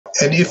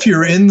And if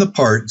you're in the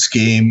parts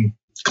game,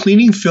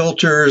 cleaning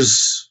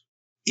filters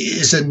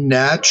is a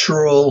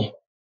natural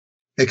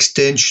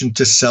extension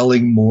to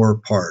selling more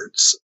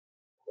parts.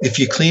 If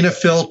you clean a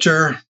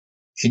filter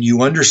and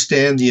you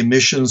understand the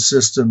emission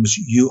systems,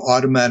 you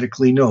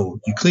automatically know.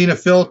 You clean a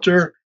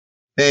filter,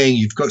 bang,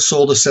 you've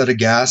sold a set of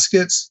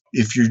gaskets.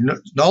 If you're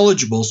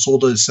knowledgeable,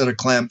 sold a set of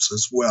clamps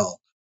as well.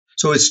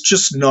 So it's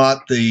just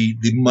not the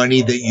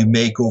money that you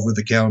make over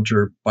the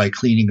counter by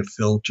cleaning a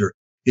filter.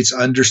 It's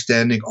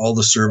understanding all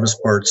the service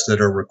parts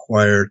that are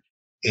required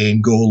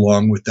and go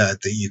along with that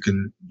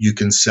you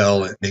can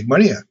sell and make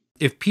money at.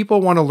 If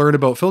people want to learn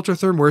about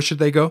Filtertherm, where should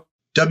they go?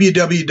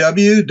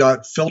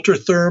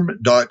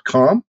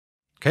 www.filtertherm.com.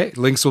 Okay,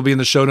 links will be in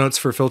the show notes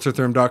for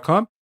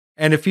filtertherm.com.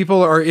 And if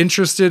people are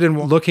interested in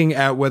looking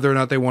at whether or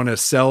not they want to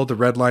sell the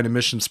Redline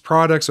emissions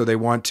products or they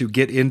want to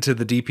get into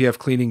the DPF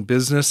cleaning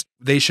business,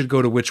 they should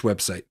go to which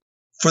website?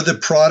 For the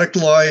product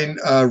line,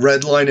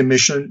 Redline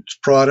emissions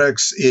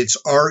products, it's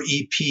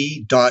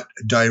rep.direct,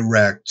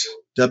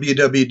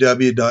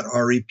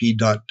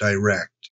 www.rep.direct.